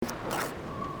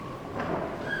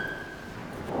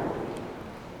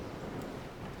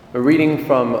A reading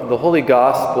from the Holy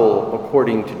Gospel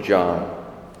according to John.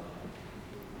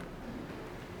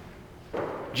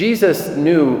 Jesus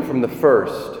knew from the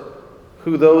first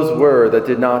who those were that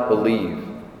did not believe,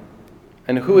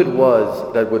 and who it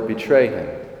was that would betray him.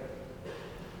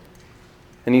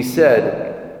 And he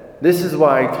said, "This is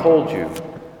why I told you,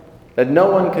 that no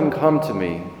one can come to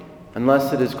me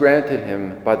unless it is granted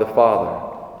him by the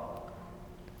Father."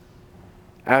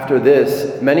 After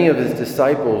this, many of his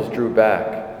disciples drew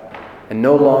back and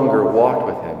no longer walked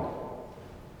with him.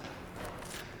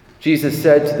 Jesus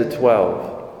said to the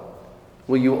 12,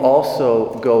 "Will you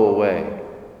also go away?"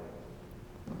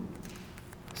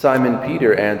 Simon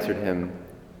Peter answered him,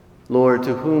 "Lord,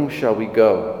 to whom shall we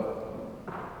go?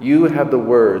 You have the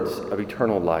words of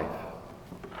eternal life."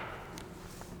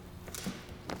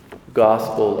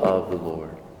 Gospel of the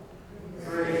Lord.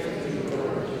 Praise to you,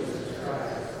 Lord Jesus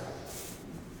Christ.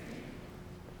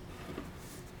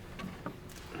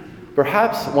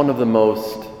 Perhaps one of the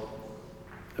most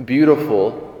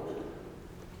beautiful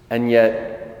and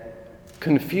yet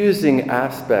confusing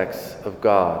aspects of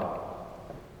God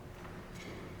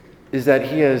is that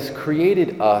He has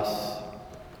created us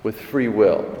with free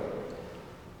will.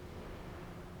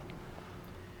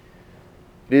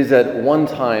 It is at one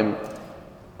time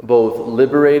both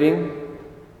liberating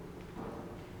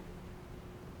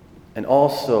and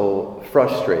also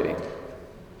frustrating.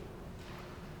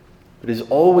 It is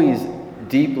always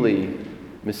deeply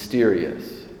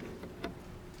mysterious.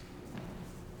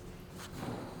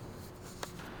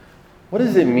 What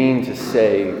does it mean to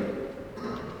say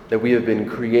that we have been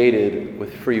created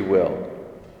with free will?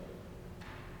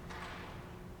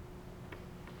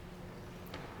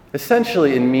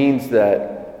 Essentially, it means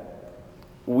that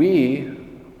we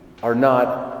are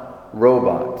not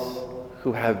robots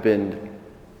who have been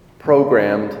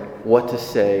programmed what to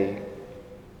say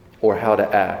or how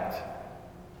to act.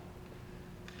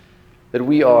 That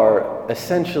we are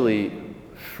essentially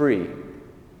free.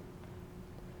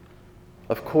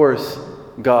 Of course,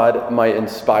 God might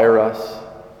inspire us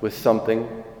with something.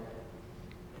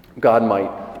 God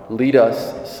might lead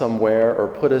us somewhere or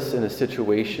put us in a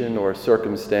situation or a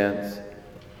circumstance.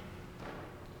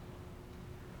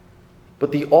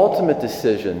 But the ultimate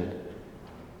decision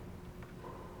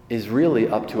is really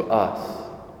up to us.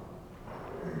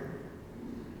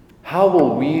 How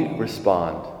will we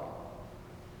respond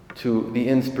to the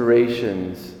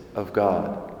inspirations of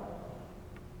God,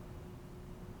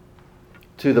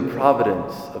 to the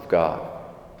providence of God?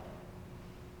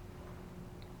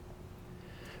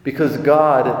 Because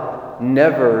God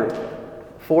never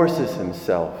forces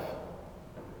himself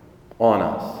on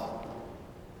us,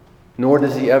 nor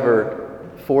does he ever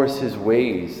force his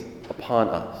ways upon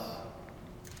us.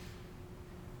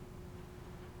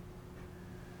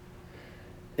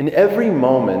 In every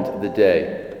moment of the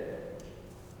day,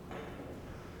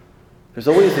 there's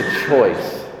always a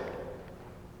choice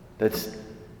that's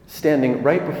standing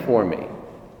right before me.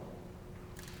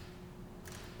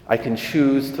 I can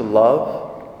choose to love,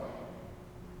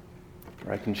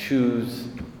 or I can choose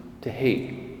to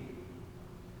hate.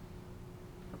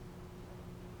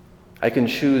 I can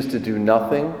choose to do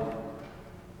nothing,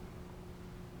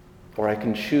 or I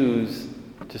can choose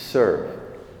to serve.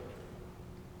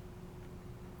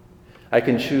 I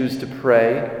can choose to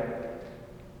pray,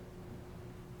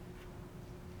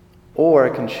 or I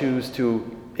can choose to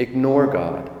ignore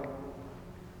God.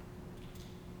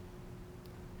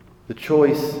 The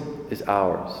choice is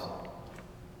ours.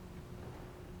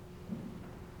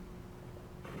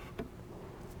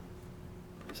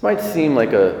 This might seem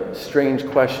like a strange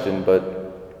question, but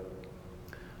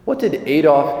what did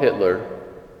Adolf Hitler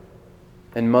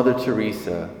and Mother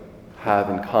Teresa have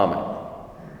in common?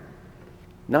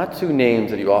 Not two names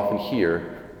that you often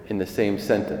hear in the same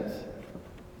sentence.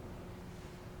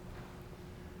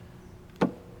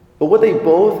 But what they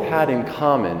both had in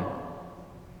common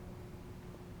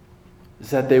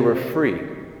is that they were free.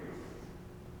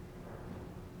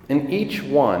 And each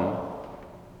one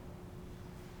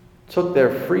took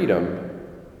their freedom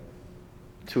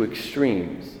to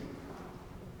extremes.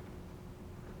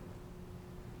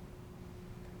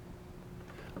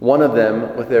 One of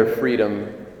them, with their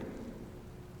freedom,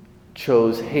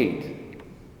 chose hate,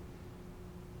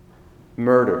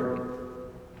 murder,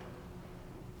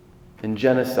 and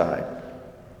genocide.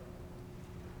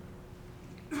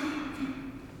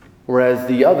 Whereas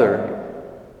the other,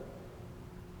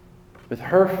 with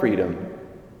her freedom,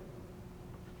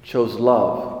 chose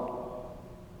love,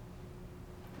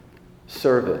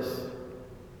 service,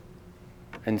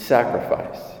 and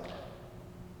sacrifice.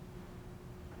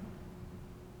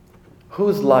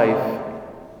 Whose life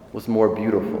was more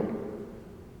beautiful?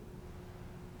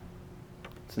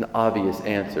 It's an obvious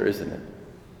answer, isn't it?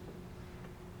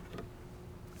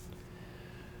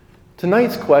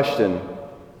 Tonight's question,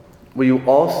 will you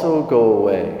also go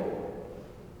away,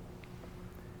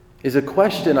 is a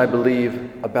question, I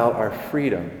believe, about our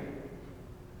freedom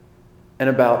and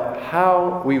about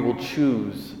how we will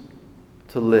choose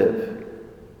to live.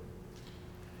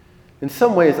 In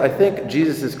some ways, I think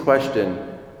Jesus'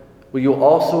 question, will you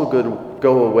also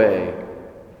go away,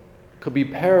 could be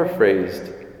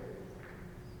paraphrased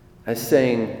as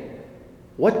saying,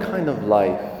 what kind of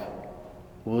life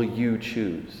will you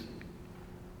choose?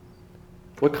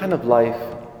 What kind of life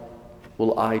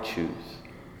will I choose?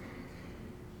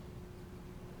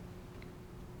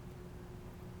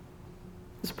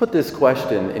 Let's put this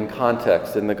question in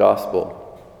context in the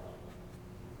gospel.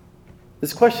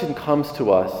 This question comes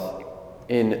to us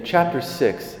in chapter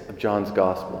 6 of John's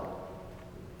gospel.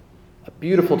 A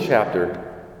beautiful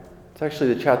chapter. It's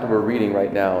actually the chapter we're reading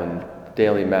right now in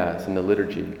daily Mass, in the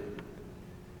liturgy. And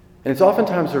it's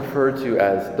oftentimes referred to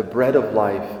as the bread of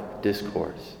life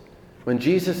discourse, when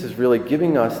Jesus is really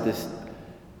giving us this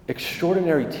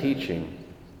extraordinary teaching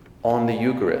on the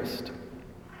Eucharist.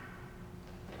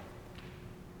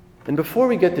 And before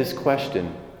we get this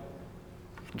question,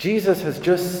 Jesus has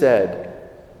just said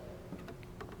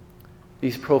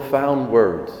these profound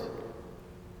words.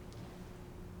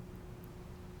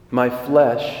 My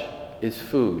flesh is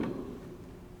food,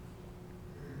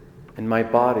 and my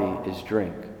body is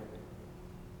drink.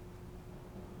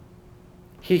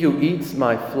 He who eats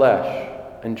my flesh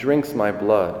and drinks my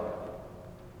blood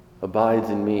abides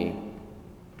in me,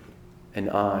 and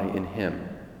I in him.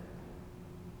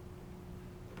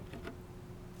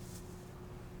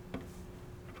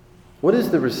 What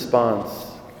is the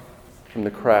response from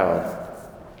the crowd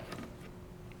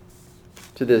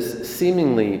to this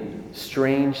seemingly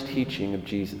strange teaching of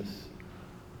Jesus?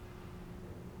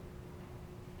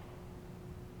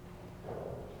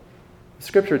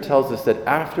 Scripture tells us that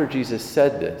after Jesus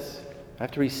said this,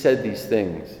 after he said these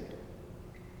things,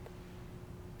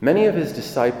 many of his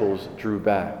disciples drew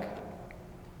back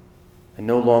and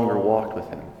no longer walked with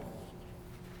him.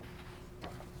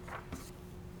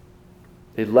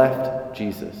 They left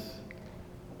Jesus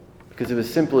because it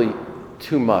was simply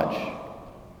too much.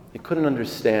 They couldn't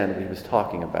understand what he was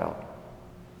talking about.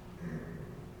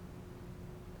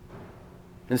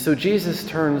 And so Jesus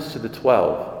turns to the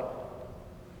 12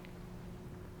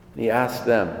 and he asks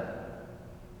them,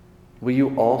 will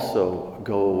you also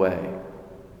go away?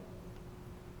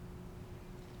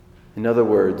 In other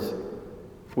words,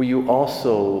 will you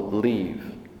also leave?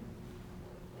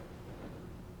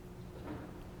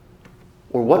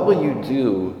 Or what will you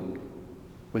do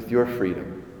with your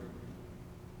freedom?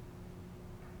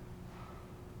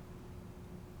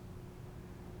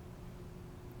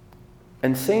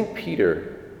 And St.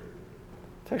 Peter,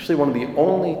 it's actually one of the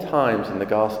only times in the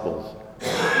Gospels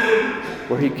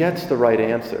where he gets the right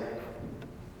answer.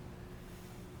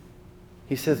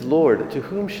 He says, Lord, to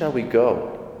whom shall we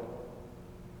go?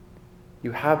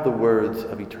 You have the words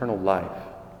of eternal life.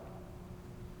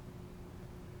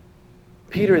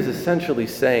 Peter is essentially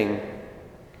saying,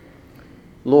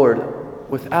 Lord,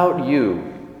 without you,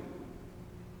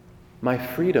 my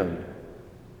freedom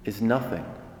is nothing.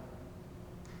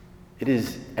 It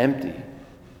is empty.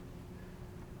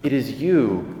 It is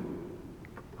you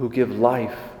who give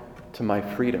life to my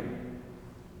freedom.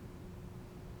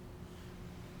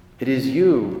 It is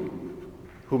you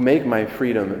who make my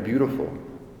freedom beautiful.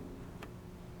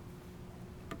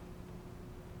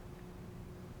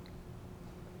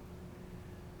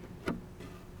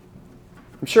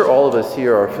 I'm sure all of us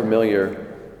here are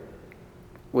familiar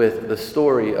with the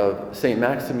story of St.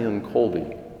 Maximilian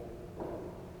Kolbe.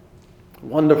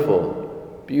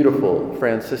 Wonderful, beautiful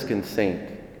Franciscan saint.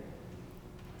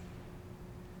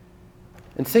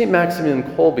 And St. Maximilian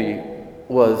Kolbe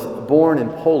was born in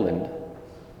Poland,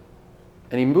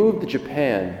 and he moved to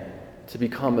Japan to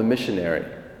become a missionary.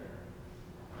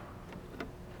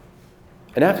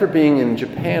 And after being in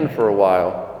Japan for a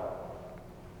while,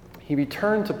 he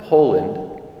returned to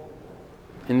Poland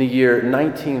in the year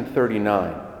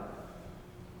 1939,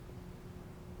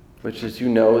 which, as you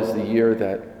know, is the year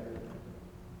that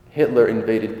Hitler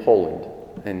invaded Poland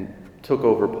and took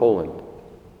over Poland.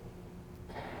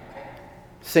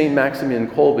 St. Maximilian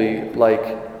Kolbe,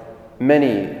 like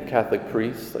many Catholic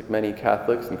priests, like many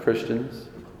Catholics and Christians,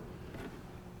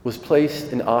 was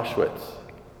placed in Auschwitz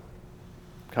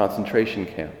concentration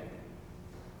camp.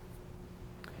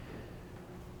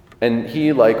 And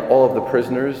he, like all of the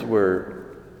prisoners,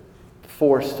 were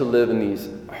forced to live in these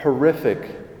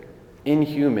horrific,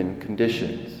 inhuman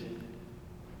conditions.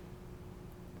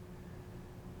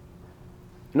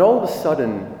 And all of a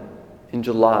sudden, in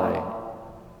July,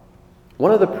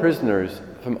 one of the prisoners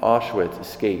from Auschwitz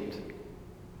escaped.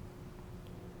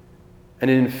 And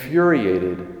it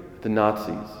infuriated the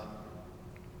Nazis.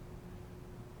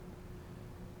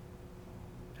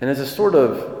 And as a sort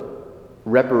of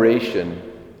reparation,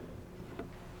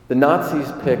 the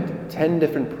Nazis picked 10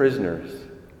 different prisoners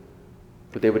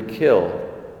that they would kill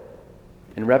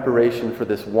in reparation for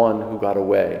this one who got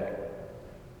away,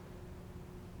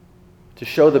 to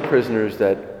show the prisoners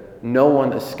that no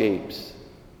one escapes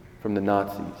from the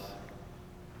Nazis.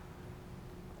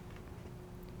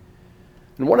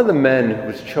 And one of the men who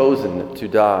was chosen to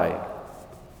die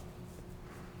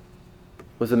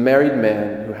was a married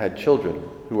man who had children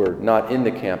who were not in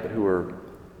the camp, but who were,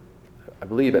 I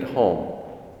believe, at home.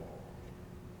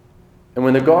 And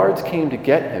when the guards came to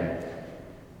get him,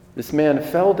 this man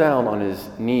fell down on his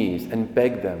knees and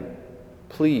begged them,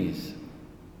 "Please,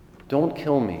 don't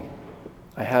kill me.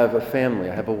 I have a family,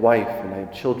 I have a wife, and I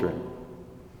have children."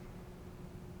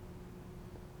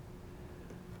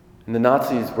 And the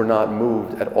Nazis were not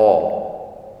moved at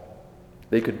all.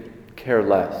 They could care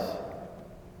less.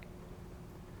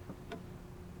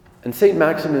 And St.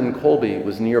 Maximilian Kolbe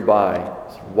was nearby,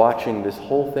 watching this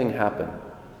whole thing happen.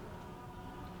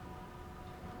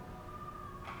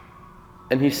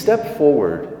 And he stepped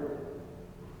forward.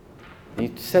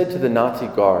 He said to the Nazi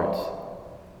guards,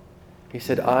 he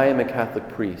said, "I am a Catholic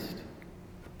priest.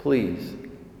 Please,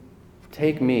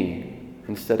 take me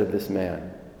instead of this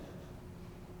man."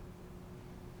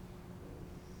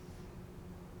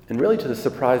 And really, to the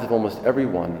surprise of almost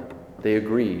everyone, they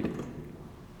agreed.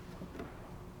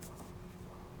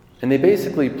 And they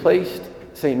basically placed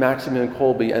St. Maximilian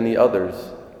Kolbe and the others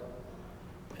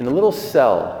in a little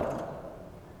cell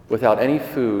without any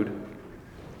food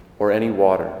or any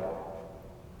water.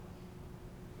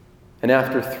 And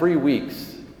after 3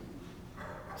 weeks,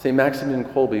 St. Maximilian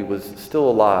Kolbe was still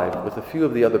alive with a few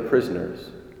of the other prisoners.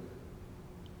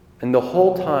 And the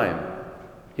whole time,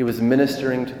 he was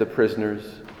ministering to the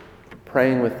prisoners,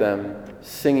 praying with them,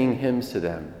 singing hymns to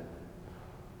them,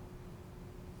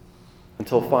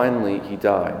 until finally he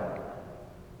died.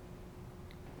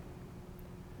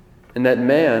 And that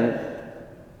man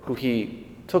who he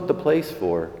took the place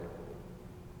for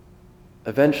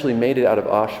eventually made it out of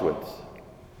Auschwitz.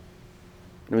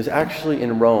 And it was actually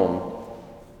in Rome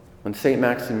when St.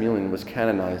 Maximilian was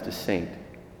canonized as saint.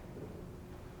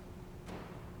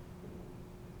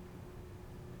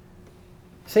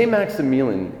 St.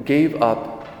 Maximilian gave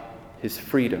up his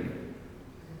freedom,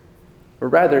 or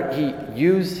rather, he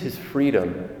used his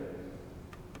freedom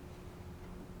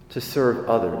to serve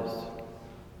others.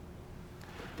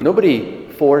 Nobody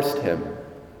forced him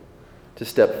to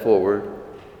step forward.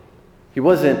 He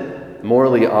wasn't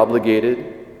morally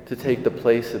obligated to take the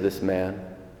place of this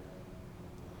man.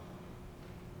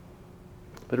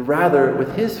 But rather,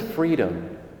 with his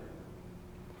freedom,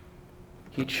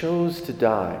 he chose to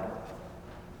die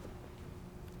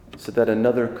so that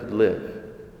another could live.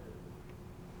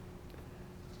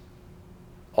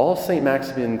 All St.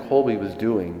 Maximilian Kolbe was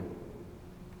doing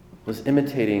was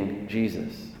imitating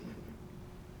Jesus.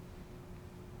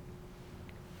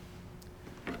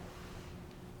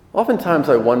 Oftentimes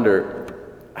I wonder,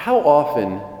 how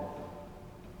often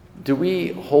do we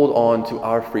hold on to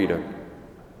our freedom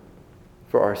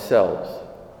for ourselves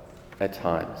at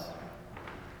times?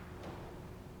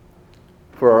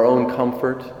 For our own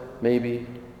comfort, maybe?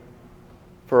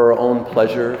 For our own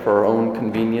pleasure, for our own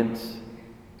convenience?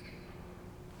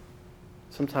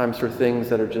 Sometimes for things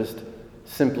that are just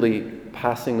simply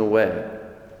passing away.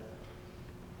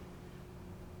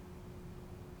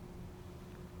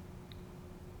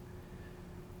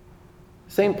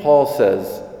 St. Paul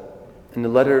says in the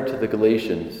letter to the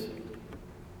Galatians,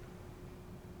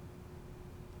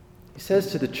 he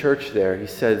says to the church there, he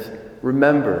says,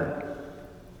 "Remember,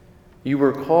 you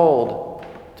were called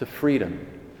to freedom."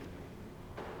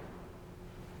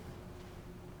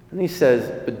 And he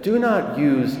says, "But do not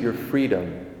use your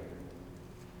freedom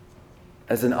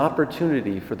as an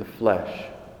opportunity for the flesh,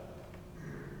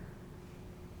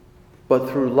 but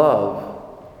through love,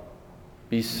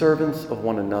 be servants of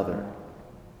one another."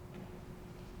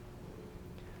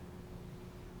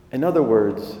 In other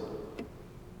words,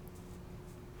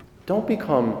 don't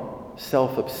become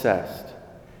self-obsessed.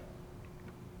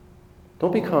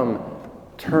 Don't become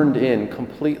turned in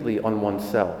completely on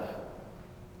oneself.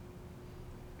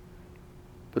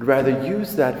 But rather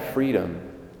use that freedom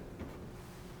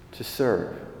to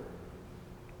serve.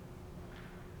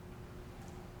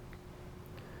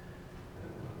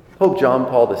 Pope John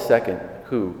Paul II,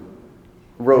 who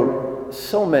wrote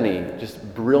so many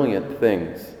just brilliant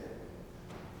things,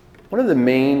 one of the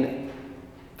main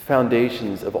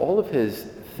foundations of all of his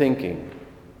thinking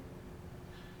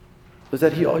was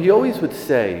that he always would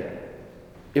say,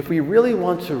 if we really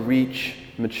want to reach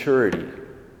maturity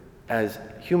as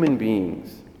human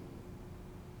beings,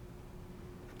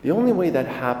 the only way that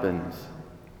happens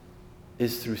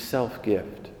is through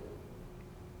self-gift.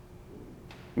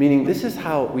 Meaning, this is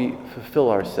how we fulfill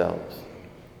ourselves.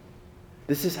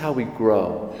 This is how we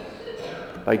grow,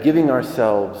 by giving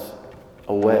ourselves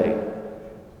away.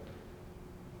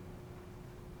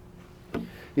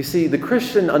 You see, the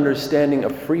Christian understanding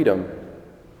of freedom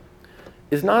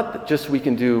is not just we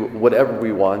can do whatever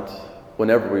we want,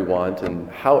 whenever we want, and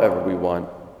however we want.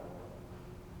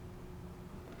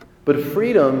 But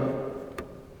freedom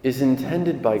is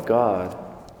intended by God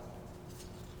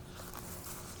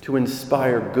to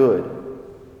inspire good,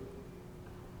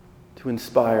 to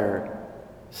inspire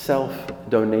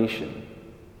self-donation,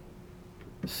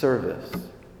 service.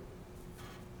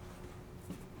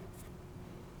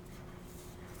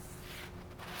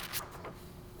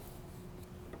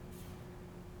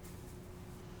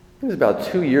 It was about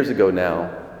 2 years ago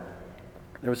now.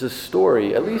 There was a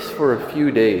story, at least for a few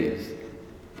days,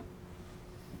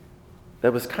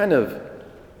 that was kind of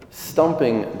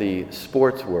stumping the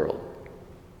sports world.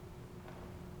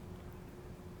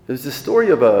 There's the story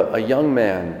of a young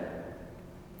man.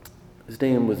 His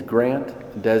name was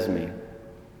Grant Desmey.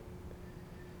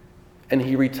 And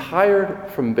he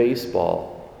retired from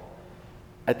baseball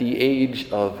at the age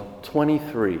of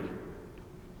 23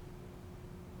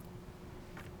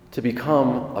 to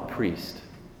become a priest.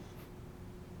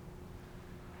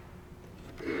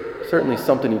 Certainly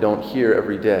something you don't hear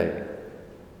every day.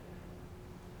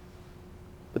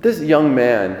 But this young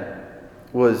man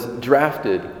was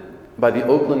drafted by the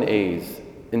Oakland A's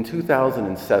in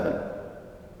 2007.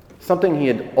 Something he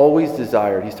had always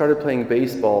desired. He started playing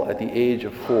baseball at the age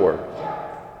of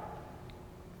 4.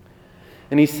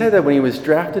 And he said that when he was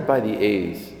drafted by the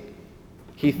A's,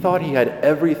 he thought he had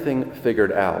everything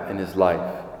figured out in his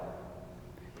life.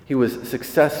 He was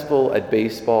successful at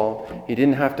baseball. He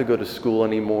didn't have to go to school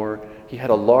anymore. He had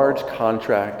a large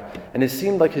contract, and it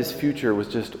seemed like his future was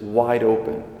just wide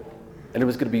open, and it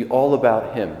was going to be all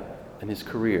about him and his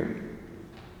career.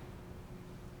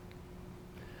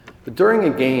 But during a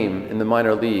game in the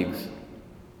minor leagues,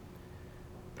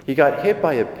 he got hit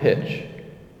by a pitch,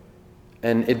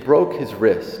 and it broke his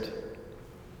wrist,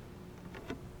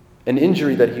 an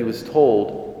injury that he was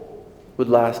told would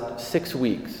last 6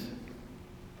 weeks.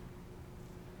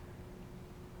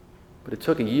 But it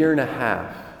took 1.5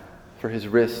 years for his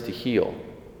wrist to heal.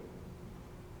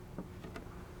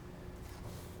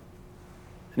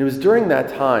 And it was during that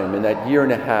time, in that 1.5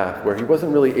 years, where he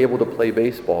wasn't really able to play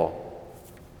baseball,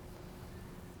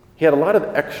 he had a lot of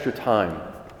extra time. And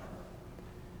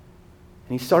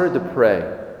he started to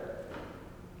pray.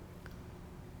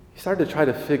 He started to try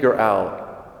to figure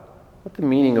out what the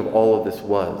meaning of all of this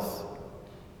was.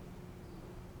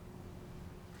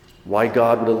 Why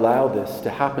God would allow this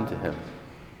to happen to him.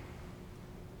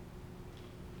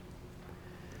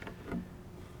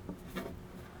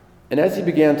 And as he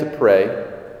began to pray,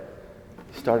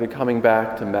 he started coming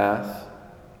back to Mass.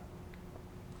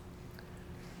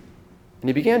 And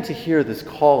he began to hear this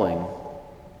calling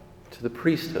to the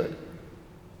priesthood.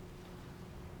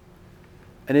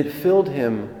 And it filled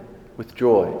him with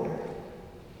joy.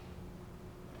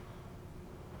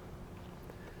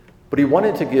 But he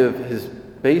wanted to give his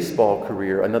baseball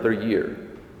career another year.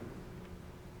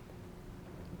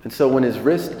 And so when his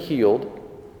wrist healed,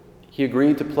 he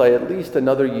agreed to play at least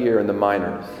another year in the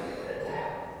minors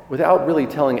without really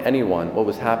telling anyone what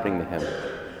was happening to him.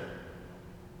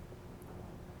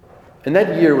 And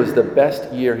that year was the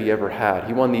best year he ever had.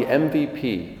 He won the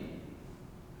MVP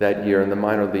that year in the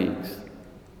minor leagues.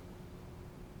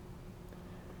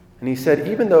 And he said,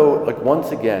 even though,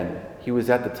 once again, he was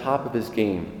at the top of his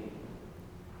game,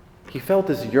 he felt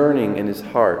this yearning in his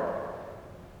heart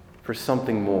for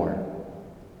something more.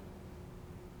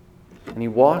 And he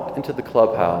walked into the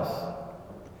clubhouse,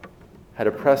 had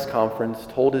a press conference,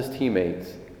 told his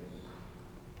teammates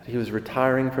that he was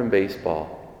retiring from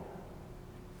baseball,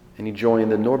 and he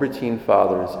joined the Norbertine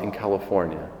Fathers in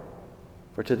California,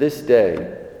 where to this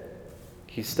day,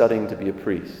 he's studying to be a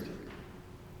priest.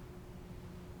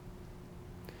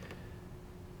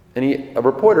 And a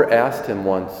reporter asked him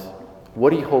once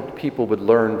what he hoped people would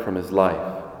learn from his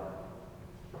life.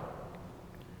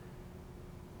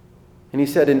 And he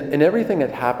said, in everything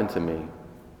that happened to me,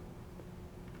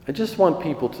 I just want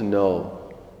people to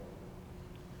know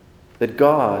that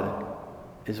God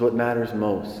is what matters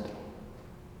most.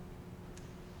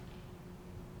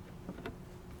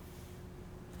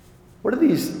 What what do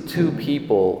these two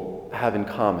people have in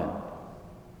common?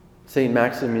 St.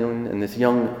 Maximilian and this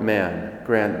young man,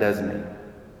 Grant Desmond.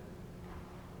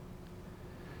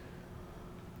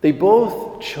 They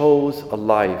both chose a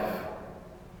life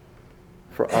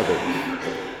for others.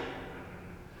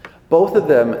 Both of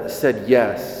them said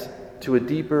yes to a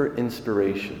deeper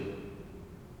inspiration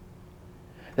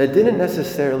that didn't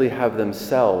necessarily have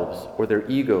themselves or their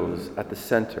egos at the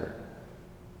center.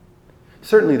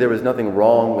 Certainly there was nothing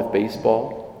wrong with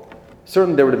baseball.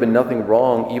 Certainly there would have been nothing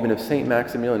wrong even if St.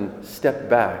 Maximilian stepped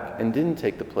back and didn't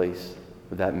take the place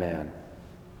of that man.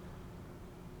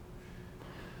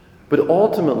 But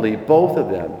ultimately, both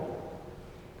of them,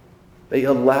 they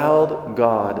allowed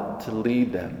God to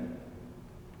lead them.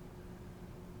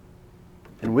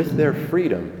 And with their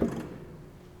freedom,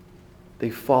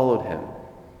 they followed him.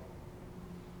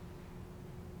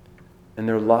 And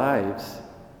their lives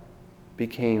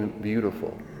became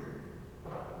beautiful.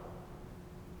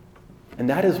 And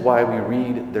that is why we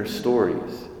read their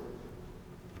stories.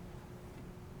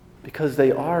 Because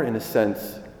they are, in a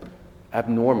sense,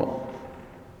 abnormal.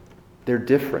 They're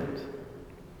different.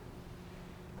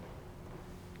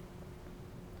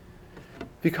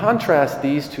 If you contrast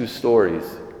these two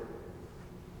stories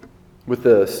with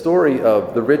the story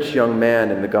of the rich young man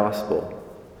in the gospel,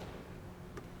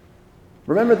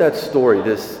 remember that story.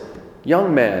 This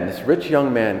young man, this rich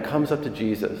young man, comes up to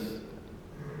Jesus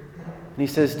and he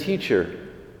says, "Teacher,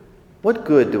 what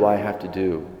good do I have to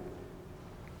do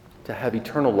to have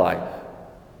eternal life?"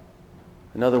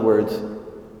 In other words,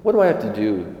 what do I have to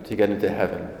do to get into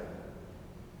heaven?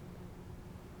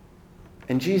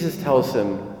 And Jesus tells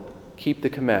him, "Keep the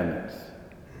commandments.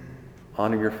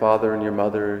 Honor your father and your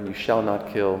mother. You shall not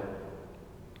kill."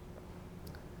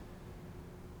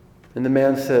 And the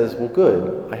man says, "Well,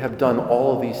 good. I have done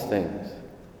all of these things."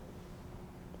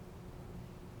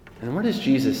 And what does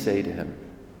Jesus say to him?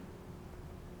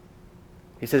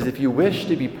 He says, "If you wish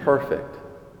to be perfect,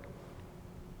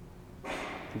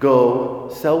 go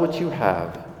sell what you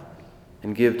have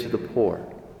and give to the poor,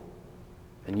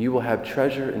 and you will have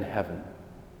treasure in heaven.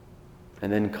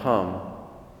 And then come,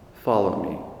 follow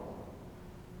me."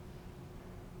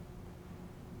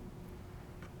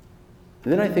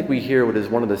 And then I think we hear what is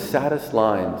one of the saddest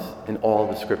lines in all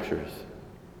the scriptures.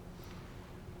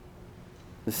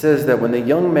 It says that when the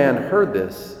young man heard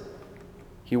this,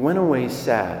 he went away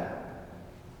sad,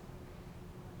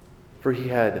 for he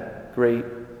had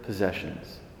great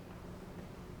possessions.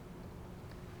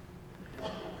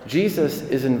 Jesus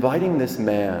is inviting this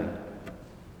man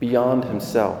beyond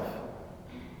himself,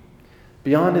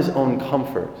 beyond his own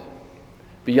comfort,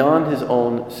 beyond his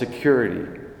own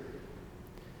security.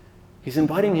 He's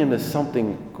inviting him to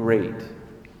something great.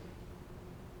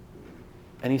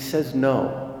 And he says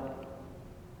no.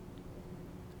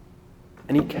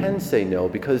 And he can say no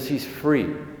because he's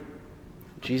free.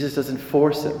 Jesus doesn't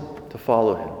force him to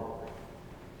follow him.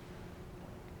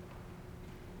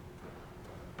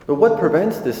 But what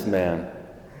prevents this man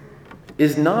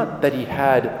is not that he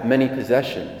had many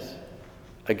possessions.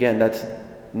 Again, that's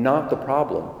not the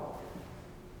problem.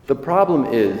 The problem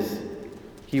is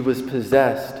he was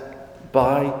possessed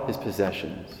by his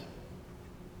possessions.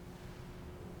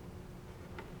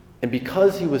 And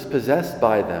because he was possessed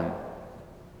by them,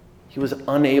 he was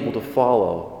unable to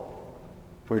follow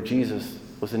where Jesus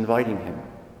was inviting him.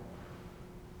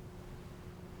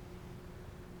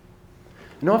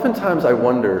 And oftentimes I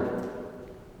wonder,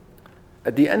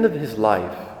 at the end of his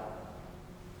life,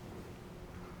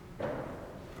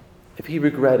 if he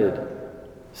regretted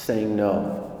saying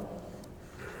no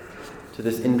to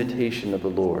this invitation of the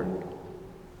Lord.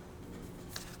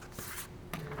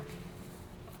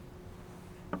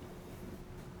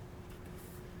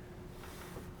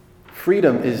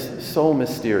 Freedom is so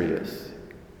mysterious.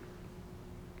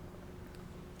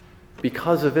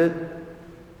 Because of it,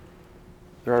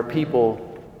 there are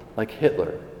people like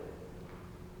Hitler,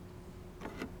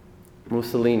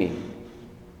 Mussolini,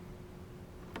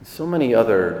 and so many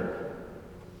other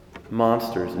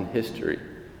monsters in history.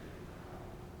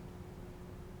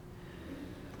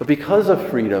 But because of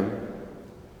freedom,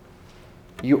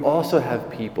 you also have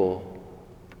people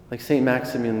like St.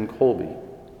 Maximilian Kolbe,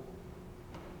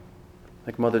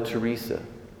 like Mother Teresa,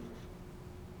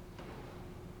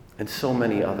 and so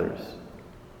many others.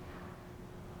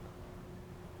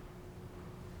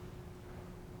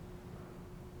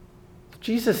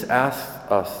 Jesus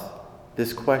asks us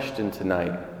this question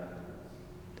tonight.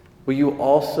 Will you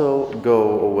also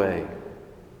go away?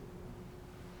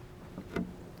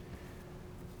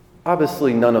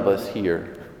 Obviously, none of us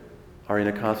here are in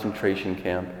a concentration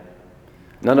camp.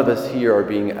 None of us here are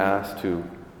being asked to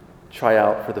try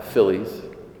out for the Phillies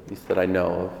least that I know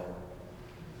of.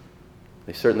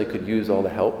 They certainly could use all the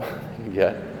help they can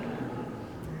get.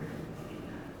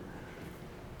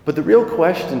 But the real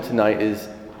question tonight is,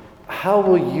 how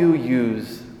will you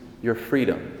use your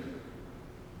freedom?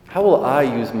 How will I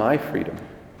use my freedom?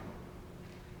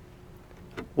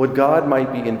 What God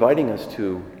might be inviting us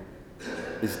to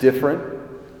is different,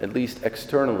 at least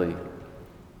externally.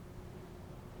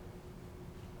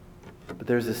 But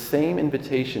there's the same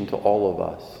invitation to all of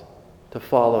us to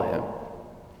follow him.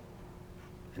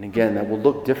 And again, that will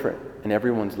look different in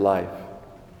everyone's life.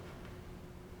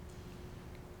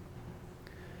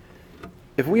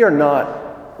 If we are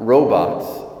not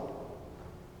robots,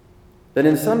 then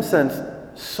in some sense,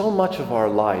 so much of our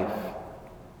life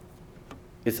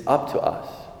is up to us.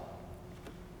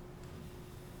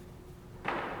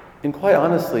 And quite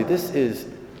honestly, this is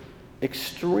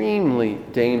extremely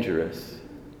dangerous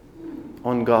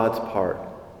on God's part.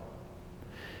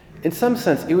 In some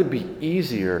sense, it would be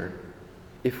easier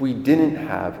if we didn't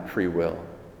have free will,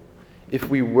 if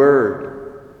we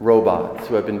were robots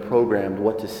who have been programmed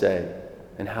what to say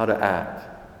and how to act.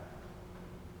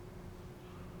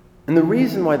 And the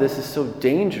reason why this is so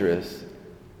dangerous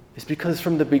is because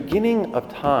from the beginning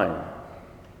of time,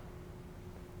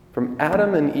 from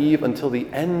Adam and Eve until the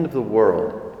end of the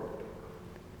world,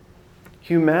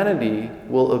 humanity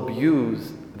will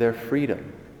abuse their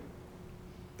freedom.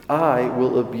 I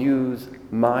will abuse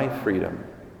my freedom.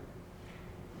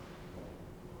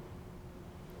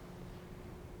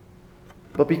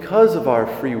 But because of our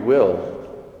free will,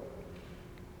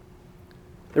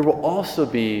 there will also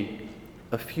be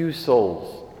a few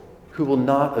souls who will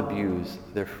not abuse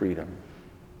their freedom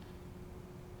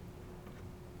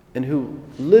and who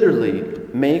literally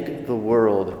make the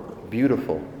world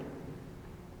beautiful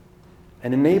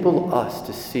and enable us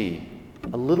to see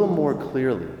a little more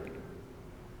clearly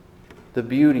the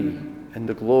beauty and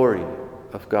the glory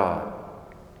of God.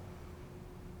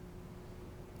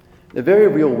 In a very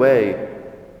real way,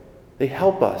 they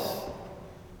help us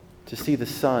to see the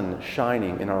sun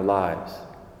shining in our lives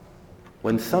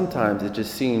when sometimes it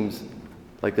just seems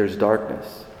like there's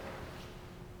darkness.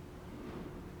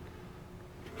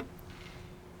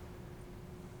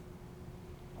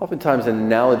 Oftentimes an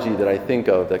analogy that I think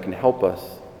of that can help us,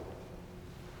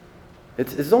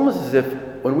 it's almost as if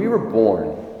when we were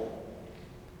born,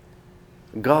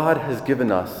 God has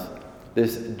given us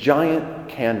this giant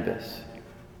canvas.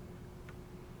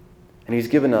 And he's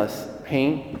given us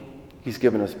paint, he's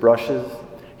given us brushes,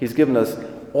 he's given us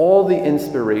all the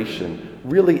inspiration,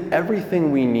 really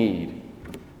everything we need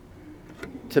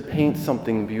to paint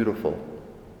something beautiful.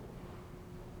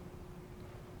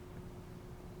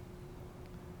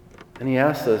 And he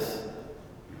asks us,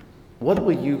 what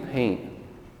will you paint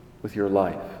with your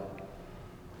life?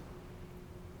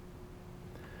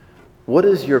 What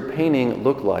does your painting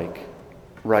look like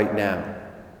right now?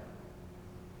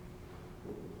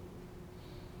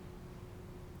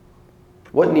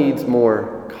 What needs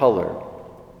more color,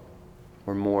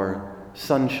 or more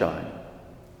sunshine,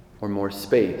 or more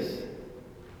space?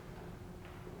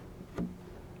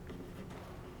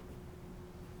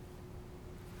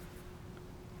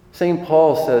 St.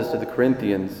 Paul says to the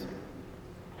Corinthians,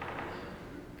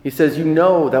 he says, you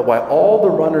know that while all the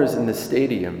runners in the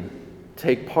stadium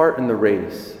take part in the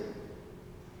race,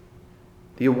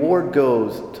 the award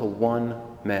goes to one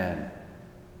man.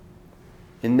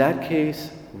 In that case,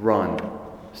 run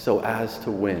so as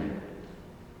to win.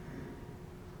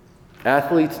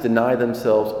 Athletes deny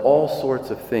themselves all sorts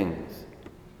of things.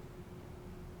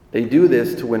 They do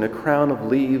this to win a crown of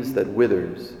leaves that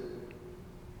withers,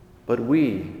 but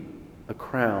we, a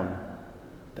crown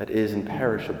that is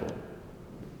imperishable.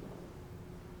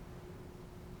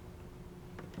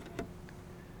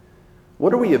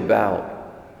 What are we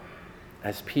about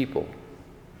as people,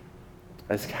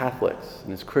 as Catholics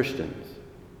and as Christians?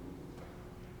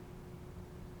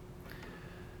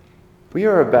 We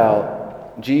are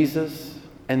about Jesus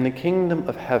and the kingdom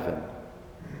of heaven,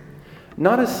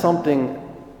 not as something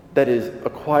that is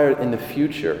acquired in the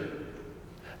future,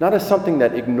 not as something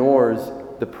that ignores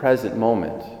the present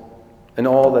moment and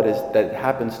all that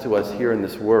happens to us here in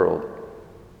this world,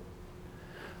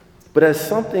 but as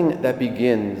something that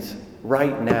begins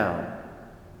right now.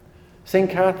 St.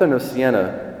 Catherine of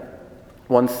Siena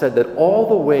once said that all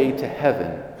the way to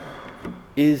heaven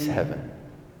is heaven.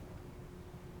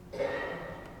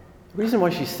 The reason why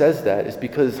she says that is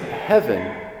because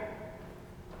heaven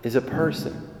is a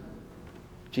person,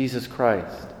 Jesus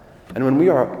Christ. And when we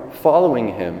are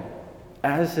following him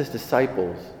as his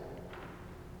disciples,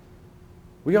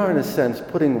 we are in a sense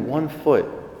putting one foot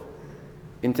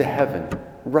into heaven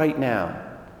right now.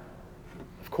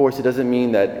 Of course, it doesn't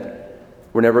mean that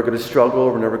we're never going to struggle,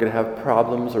 we're never going to have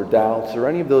problems or doubts or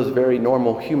any of those very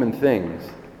normal human things.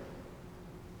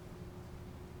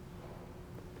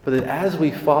 But that as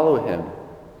we follow him,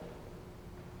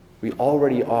 we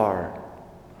already are,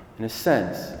 in a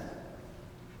sense,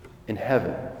 in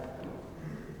heaven.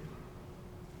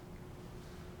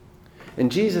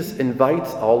 And Jesus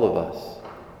invites all of us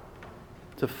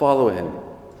to follow him.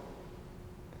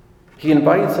 He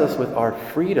invites us with our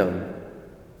freedom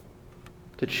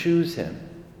to choose him.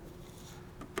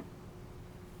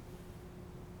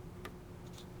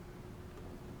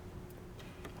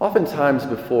 Oftentimes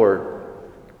before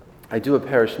I do a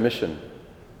parish mission,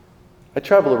 I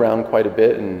travel around quite a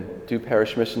bit and do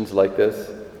parish missions like this.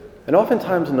 And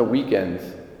oftentimes on the weekends,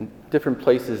 in different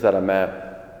places that I'm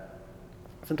at,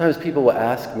 sometimes people will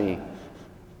ask me,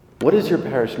 "What is your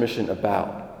parish mission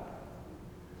about?"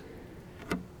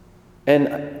 And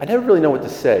I never really know what to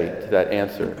say to that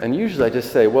answer. And usually I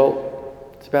just say, well,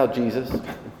 it's about Jesus.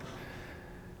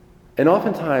 And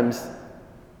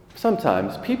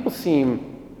sometimes people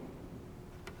seem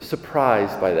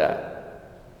surprised by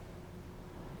that.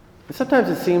 And sometimes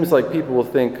it seems like people will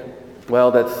think,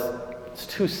 well, it's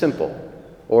too simple.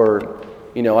 Or,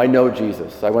 I know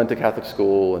Jesus. I went to Catholic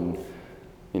school and,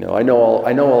 I know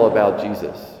all about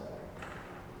Jesus.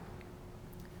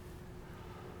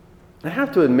 I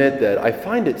have to admit that I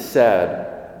find it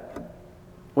sad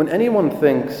when anyone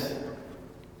thinks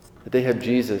that they have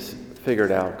Jesus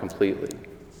figured out completely.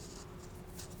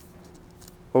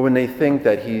 Or when they think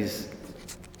that he's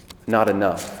not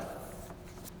enough,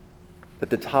 that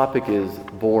the topic is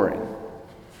boring.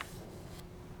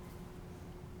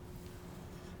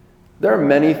 There are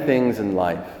many things in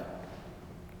life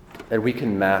that we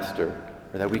can master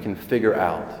or that we can figure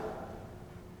out,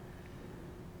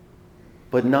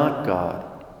 but not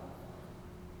God.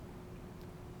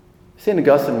 St.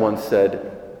 Augustine once said,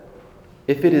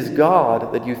 "If it is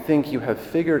God that you think you have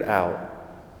figured out,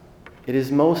 it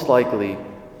is most likely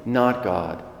not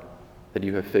God that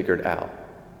you have figured out."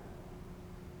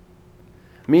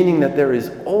 Meaning that there is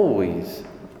always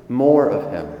more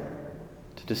of him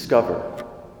to discover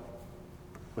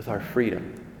with our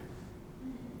freedom.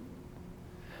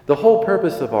 The whole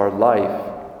purpose of our life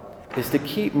is to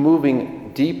keep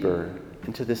moving deeper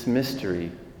into this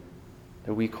mystery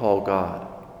that we call God.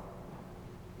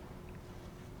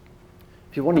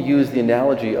 If you want to use the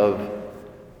analogy of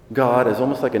God as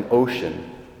almost like an ocean,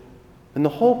 then the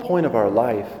whole point of our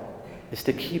life is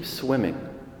to keep swimming,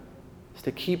 is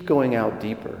to keep going out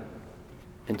deeper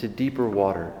into deeper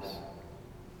waters.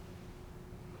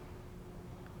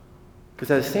 Because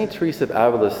as St. Teresa of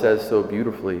Avila says so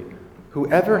beautifully,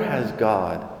 whoever has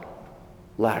God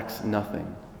lacks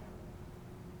nothing.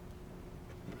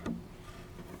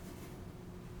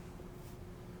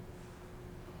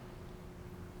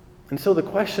 And so the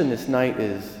question this night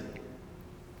is,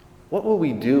 what will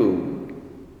we do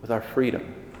with our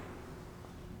freedom?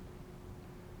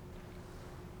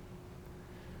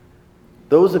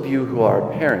 Those of you who are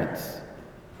parents,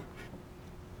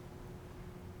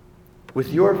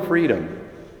 with your freedom,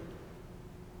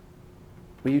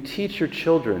 will you teach your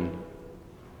children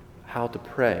how to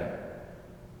pray?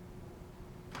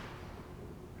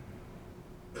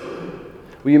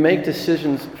 Will you make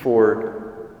decisions for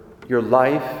your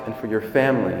life and for your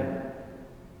family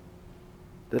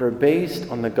that are based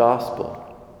on the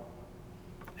gospel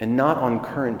and not on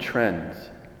current trends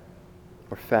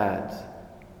or fads?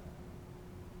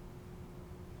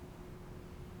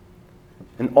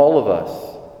 And all of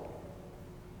us,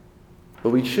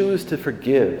 will we choose to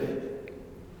forgive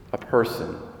a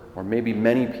person or maybe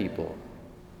many people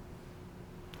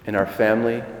in our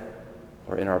family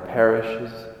or in our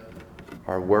parishes,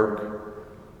 our work,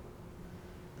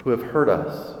 who have hurt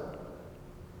us?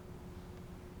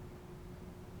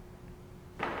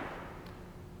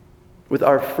 With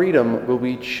our freedom, will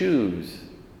we choose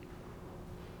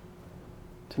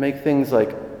to make things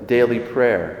like daily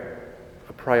prayer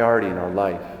a priority in our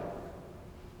life?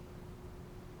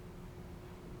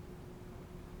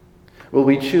 Will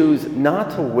we choose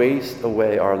not to waste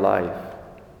away our life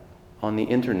on the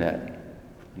internet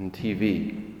and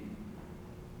TV?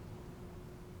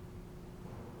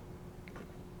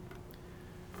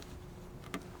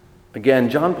 Again,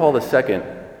 John Paul II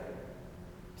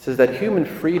says that human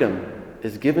freedom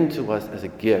is given to us as a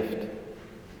gift,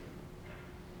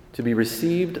 to be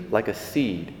received like a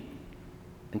seed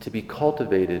and to be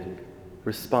cultivated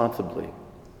responsibly.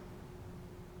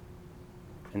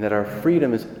 And that our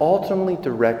freedom is ultimately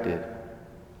directed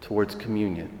towards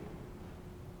communion.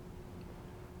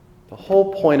 The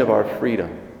whole point of our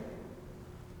freedom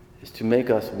is to make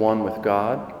us one with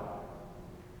God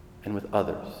and with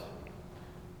others.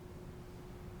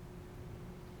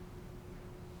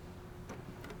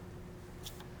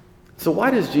 So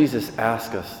why does Jesus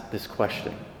ask us this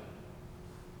question?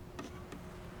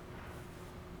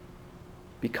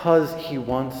 Because he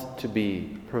wants to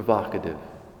be provocative.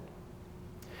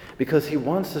 Because he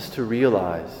wants us to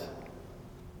realize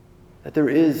that there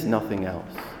is nothing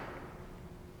else.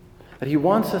 That he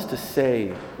wants us to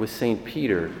say with St.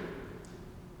 Peter,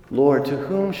 Lord, to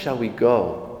whom shall we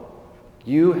go?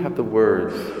 You have the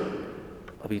words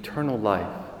of eternal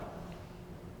life.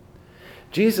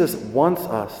 Jesus wants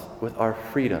us with our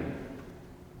freedom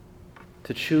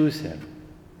to choose him.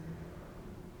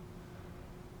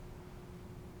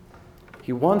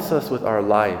 He wants us with our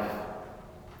life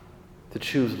to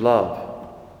choose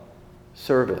love,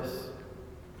 service,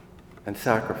 and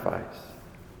sacrifice.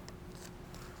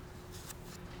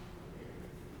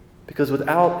 Because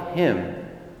without him,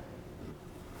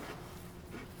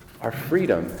 our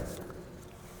freedom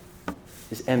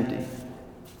is empty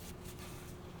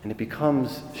and it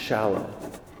becomes shallow.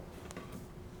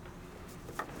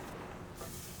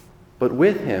 But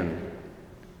with him,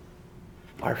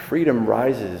 our freedom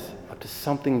rises up to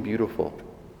something beautiful.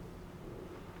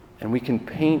 And we can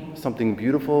paint something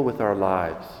beautiful with our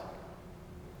lives.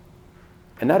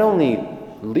 And not only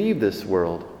leave this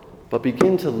world, but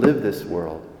begin to live this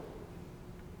world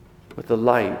with the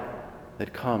light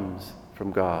that comes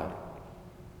from God.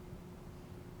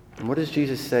 And what does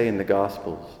Jesus say in the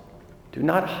Gospels? Do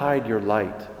not hide your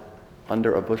light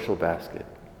under a bushel basket,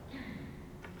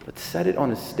 but set it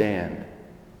on a stand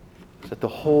so that the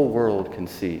whole world can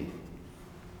see.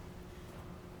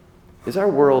 Is our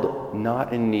world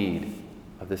not in need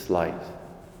of this light?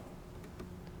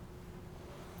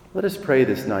 Let us pray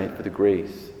this night for the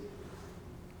grace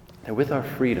that with our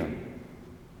freedom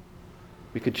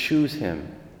we could choose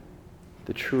him,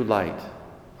 the true light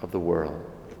of the world.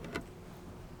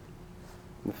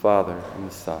 The Father, and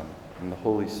the Son, and the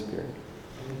Holy Spirit.